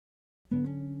Hi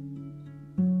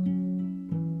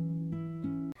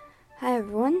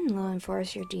everyone, Lillian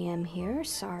Forrest, your DM here.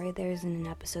 Sorry there isn't an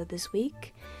episode this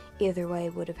week. Either way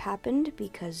would have happened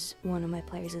because one of my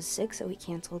players is sick, so we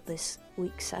canceled this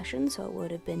week's session, so it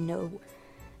would have been no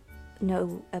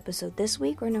episode this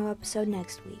week or no episode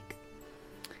next week.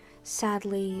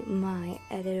 Sadly, my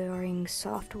editing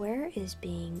software is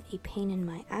being a pain in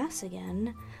my ass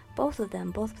again. Both of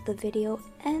them, both the video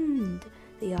and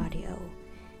the audio.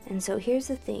 And so here's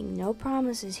the thing, no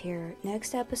promises here.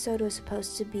 Next episode was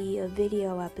supposed to be a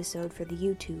video episode for the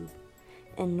YouTube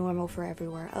and normal for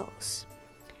everywhere else.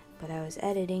 But I was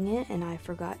editing it and I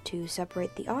forgot to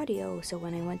separate the audio, so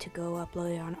when I went to go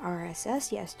upload it on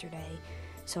RSS yesterday,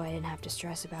 so I didn't have to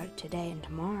stress about it today and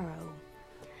tomorrow,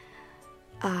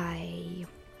 I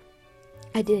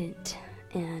didn't.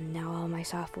 And now all my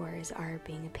softwares are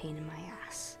being a pain in my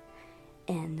ass.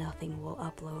 And nothing will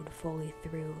upload fully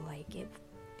through, like it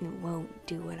won't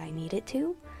do what I need it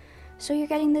to. So you're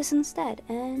getting this instead,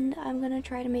 and I'm gonna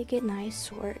try to make it nice,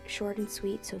 short and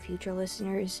sweet, so future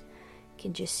listeners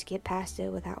can just skip past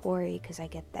it without worry, because I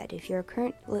get that. If you're a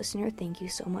current listener, thank you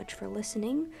so much for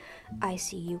listening. I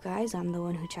see you guys. I'm the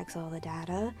one who checks all the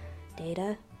data.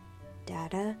 I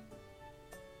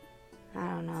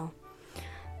don't know.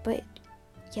 But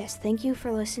yes, thank you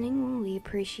for listening. We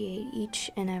appreciate each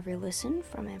and every listen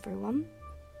from everyone.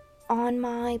 On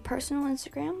my personal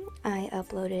Instagram, I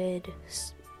uploaded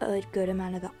a good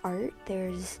amount of the art.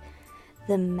 There's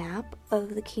the map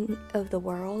of the king of the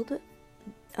world.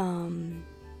 The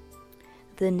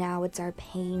Now It's Our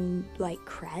Pain like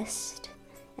crest,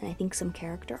 and I think some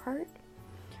character art.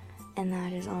 And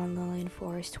that is on Lillian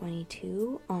Forest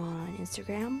 22 on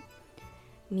Instagram.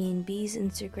 Me and B's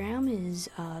Instagram is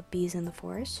Bees in the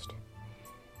Forest.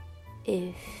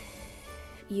 If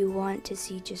you want to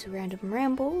see just random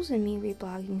rambles and me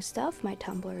reblogging stuff, my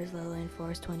Tumblr is Lillian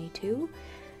Forest 22.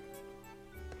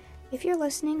 If you're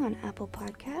listening on Apple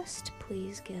Podcast,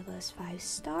 please give us 5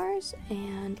 stars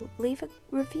and leave a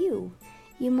review.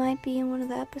 You might be in one of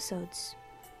the episodes,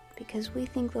 because we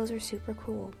think those are super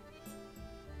cool.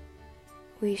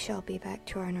 We shall be back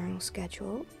to our normal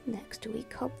schedule next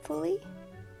week, hopefully.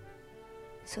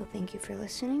 So thank you for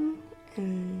listening,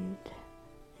 and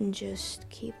just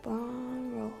keep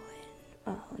on rolling.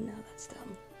 Oh no, that's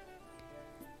dumb.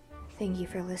 Thank you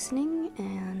for listening,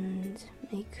 and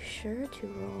make sure to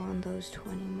roll on those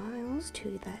 20 miles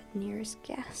to that nearest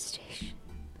gas station.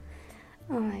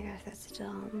 Oh my gosh, that's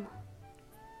dumb.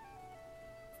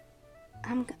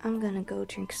 I'm gonna go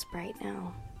drink Sprite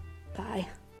now. Bye.